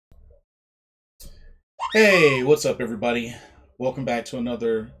Hey, what's up, everybody? Welcome back to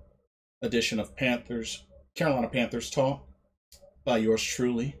another edition of Carolina Panthers Talk by yours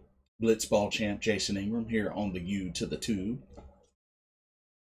truly, Blitzball champ Jason Ingram here on the U to the Tube.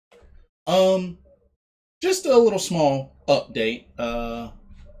 Um, just a little small update. Got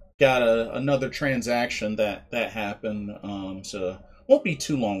another transaction that happened. So won't be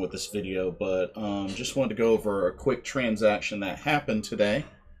too long with this video, but just wanted to go over a quick transaction that happened today.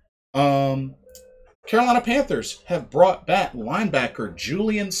 Um, Carolina Panthers have brought back linebacker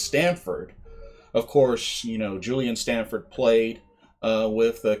Julian Stanford. Of course, Julian Stanford played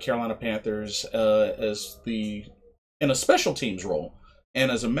with the Carolina Panthers as the in a special teams role,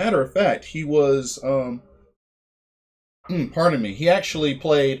 and as a matter of fact, he was pardon me, he actually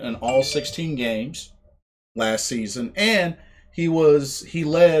played in all 16 games last season, and he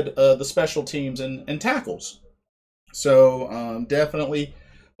led the special teams in tackles. So definitely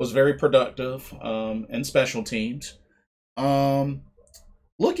was very productive in special teams. Um,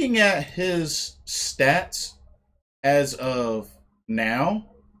 Looking at his stats as of now,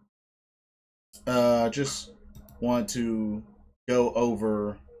 just want to go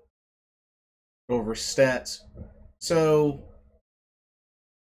over stats. So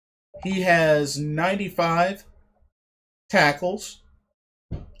he has 95 tackles,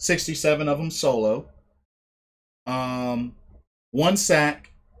 67 of them solo, one sack,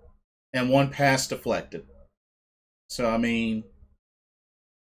 and one pass deflected. So I mean,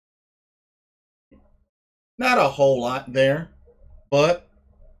 not a whole lot there, but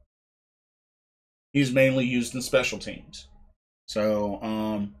he's mainly used in special teams.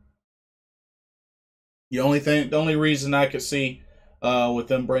 So the only reason I could see with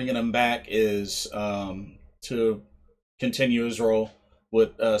them bringing him back is to continue his role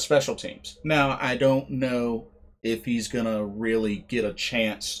with special teams. Now, I don't know if he's gonna really get a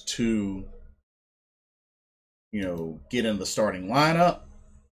chance to, get in the starting lineup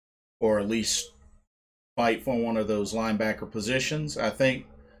or at least fight for one of those linebacker positions. I think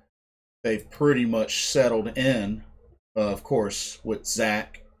they've pretty much settled in, of course, with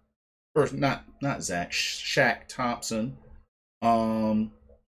Zach, or not Zach, Shaq Thompson. And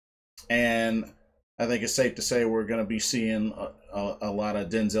I think it's safe to say we're going to be seeing a lot of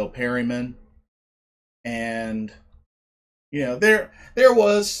Denzel Perryman, and there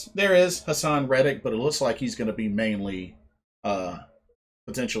is Hassan Reddick, but it looks like he's going to be mainly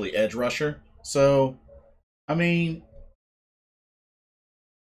potentially edge rusher. So I mean,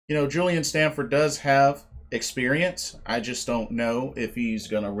 Julian Stanford does have experience. I just don't know if he's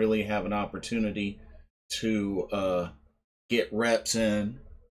going to really have an opportunity to get reps in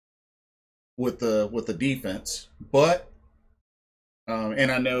with the defense. But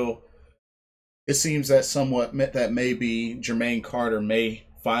and I know it seems that that maybe Jermaine Carter may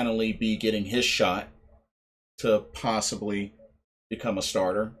finally be getting his shot to possibly become a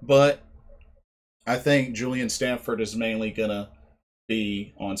starter. But I think Julian Stanford is mainly going to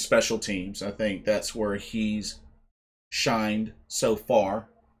be on special teams. I think that's where he's shined so far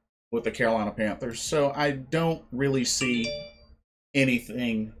with the Carolina Panthers. So I don't really see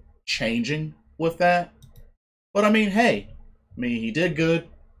anything changing with that. But I mean, hey, he did good,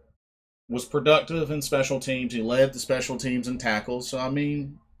 was productive in special teams. He led the special teams in tackles. So I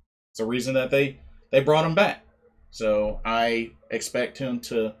mean, it's a reason that they brought him back. So I expect him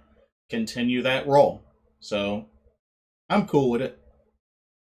to continue that role. So I'm cool with it.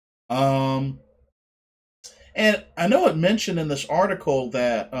 And I know it mentioned in this article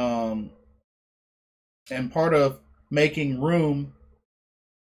that and part of making room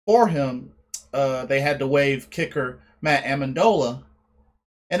for him, they had to waive kicker Matt Amendola,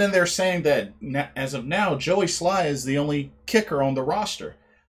 and then they're saying that as of now, Joey Sly is the only kicker on the roster.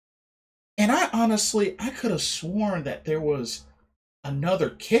 And I could have sworn that there was another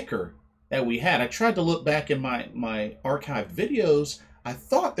kicker that we had. I tried to look back in my archived videos. I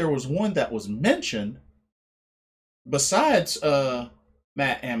thought there was one that was mentioned besides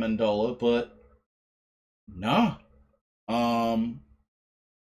Matt Amendola, but nah.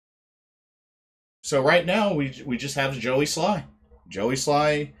 So right now we just have Joey Sly. Joey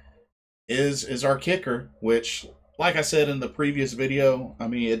Sly is our kicker, which, like I said in the previous video, I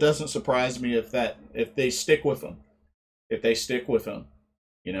mean, it doesn't surprise me if they stick with him. If they stick with him,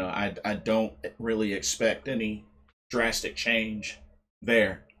 I don't really expect any drastic change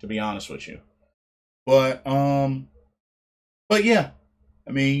there, to be honest with you. But yeah,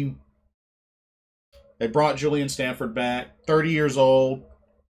 I mean, they brought Julian Stanford back, 30 years old.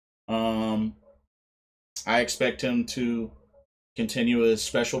 I expect him to continue his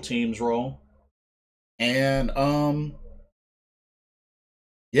special teams role. And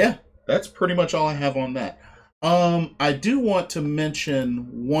yeah, that's pretty much all I have on that. I do want to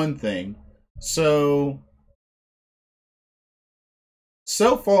mention one thing. So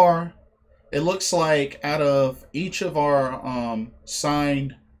so far, it looks like out of each of our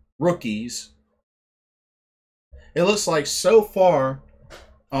signed rookies, it looks like so far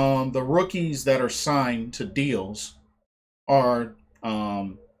the rookies that are signed to deals are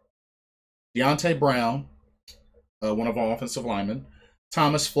Deontay Brown, one of our offensive linemen,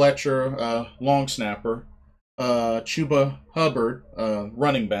 Thomas Fletcher, long snapper, Chuba Hubbard,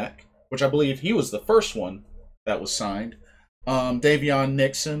 running back, which I believe he was the first one that was signed. Davion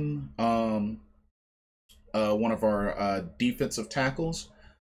Nixon, one of our defensive tackles.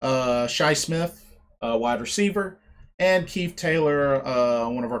 Shai Smith, wide receiver. And Keith Taylor,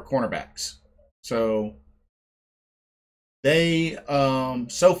 one of our cornerbacks. So they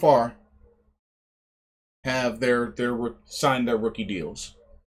so far have their signed their rookie deals.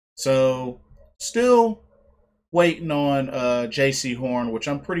 So still waiting on J.C. Horn, which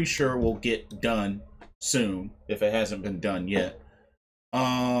I'm pretty sure will get done soon if it hasn't been done yet.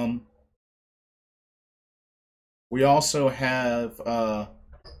 We also have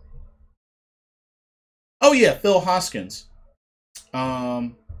Phil Hoskins,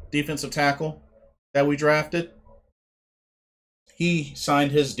 defensive tackle that we drafted. He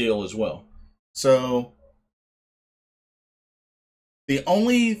signed his deal as well. So the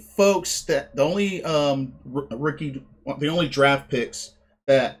only draft picks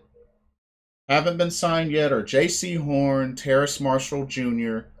that haven't been signed yet are J.C. Horn, Terrace Marshall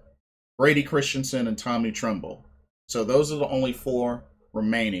Jr., Brady Christensen, and Tommy Trumbull. So those are the only 4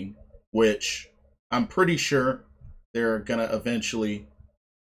 remaining, which I'm pretty sure they're going to eventually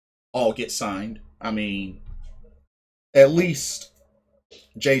all get signed. I mean, at least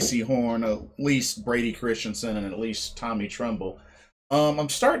J.C. Horn, at least Brady Christensen, and at least Tommy Trumbull. I'm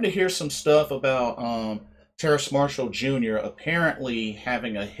starting to hear some stuff about Terrace Marshall Jr. apparently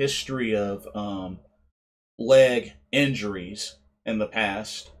having a history of leg injuries in the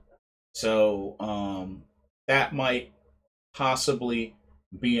past. So that might possibly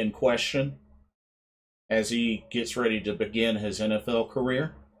be in question as he gets ready to begin his NFL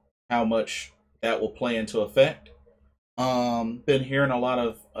career, how much that will play into effect. Been hearing a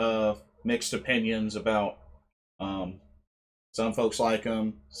lot of mixed opinions about some folks like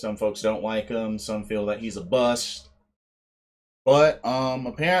him, some folks don't like him, some feel that he's a bust. But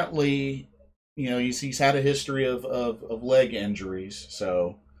apparently, he's had a history of leg injuries,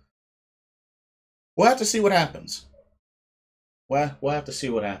 so we'll have to see what happens. We'll have to see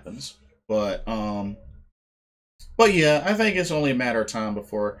what happens. But yeah, I think it's only a matter of time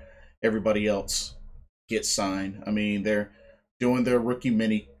before everybody else gets signed. I mean, they're doing their rookie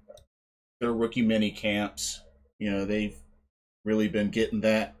mini camps. They've really been getting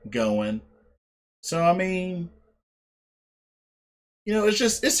that going. So I mean,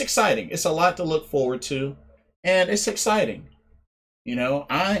 it's exciting. It's a lot to look forward to, and it's exciting.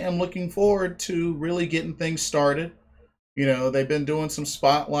 I am looking forward to really getting things started. They've been doing some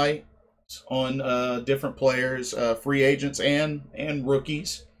spotlight on different players, free agents and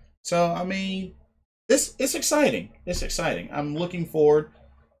rookies. So I mean, it's exciting. It's exciting. I'm looking forward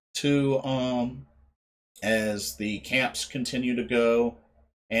to as the camps continue to go,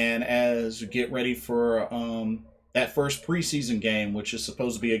 and as we get ready for that first preseason game, which is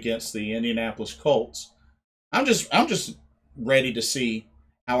supposed to be against the Indianapolis Colts. I'm just ready to see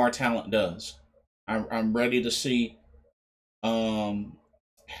how our talent does. I'm ready to see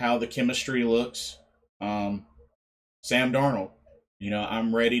how the chemistry looks. Sam Darnold,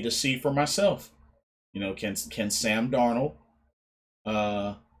 I'm ready to see for myself. Can Sam Darnold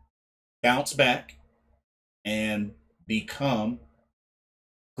bounce back and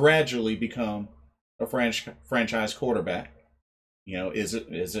gradually become a franchise quarterback?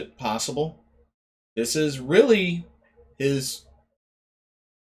 Is it possible? This is really his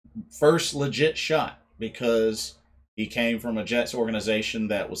first legit shot, because he came from a Jets organization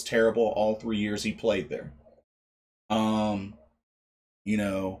that was terrible all 3 years he played there.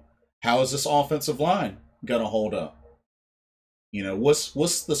 How is this offensive line gonna hold up?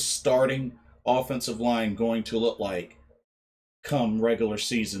 What's the starting offensive line going to look like come regular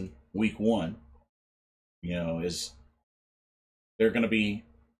season week 1? Is there going to be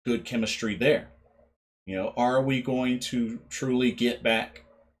good chemistry there? Are we going to truly get back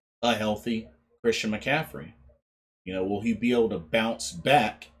a healthy Christian McCaffrey? Will he be able to bounce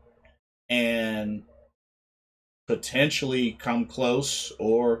back and potentially come close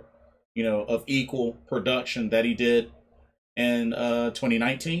or, of equal production that he did in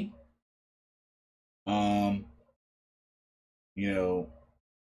 2019?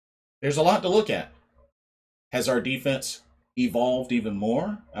 there's a lot to look at. Has our defense evolved even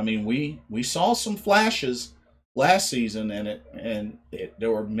more? I mean, we saw some flashes last season, and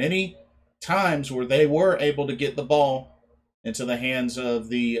there were many times where they were able to get the ball into the hands of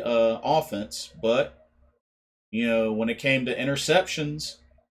the offense, but when it came to interceptions,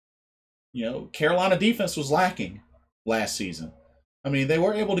 Carolina defense was lacking last season. I mean, they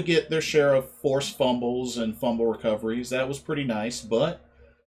were able to get their share of forced fumbles and fumble recoveries. That was pretty nice, but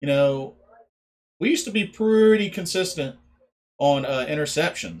we used to be pretty consistent on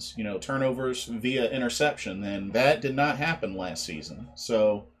interceptions, turnovers via interception, and that did not happen last season.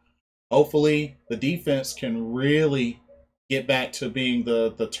 So hopefully the defense can really get back to being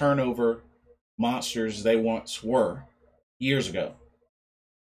the turnover monsters they once were years ago.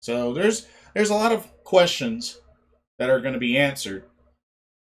 So there's a lot of questions that are going to be answered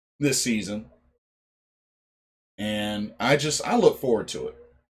this season, and I look forward to it.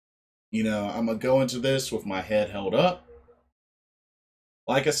 I'm gonna go into this with my head held up.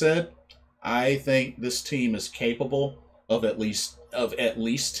 Like I said, I think this team is capable of at least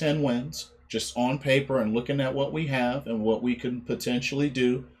 10 wins, just on paper and looking at what we have and what we can potentially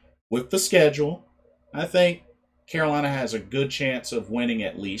do with the schedule. I think Carolina has a good chance of winning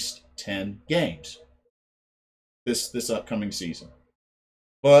at least 10 games this upcoming season.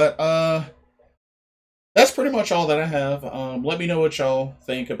 But that's pretty much all that I have. Let me know what y'all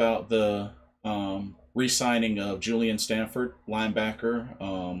think about the re-signing of Julian Stanford,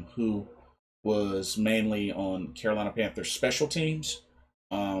 linebacker, who was mainly on Carolina Panthers special teams.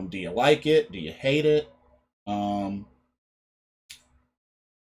 Do you like it? Do you hate it? What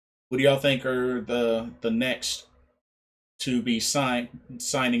do y'all think are the next to be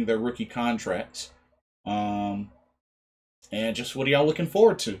signing their rookie contracts? And just what are y'all looking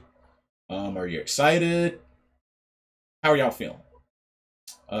forward to? Are you excited? How are y'all feeling?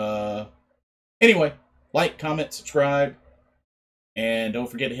 Anyway, like, comment, subscribe, and don't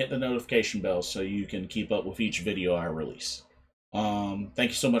forget to hit the notification bell so you can keep up with each video I release. Thank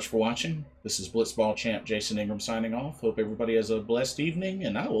you so much for watching. This is Blitzball Champ Jason Ingram signing off. Hope everybody has a blessed evening,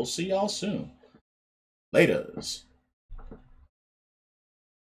 and I will see y'all soon. Laters.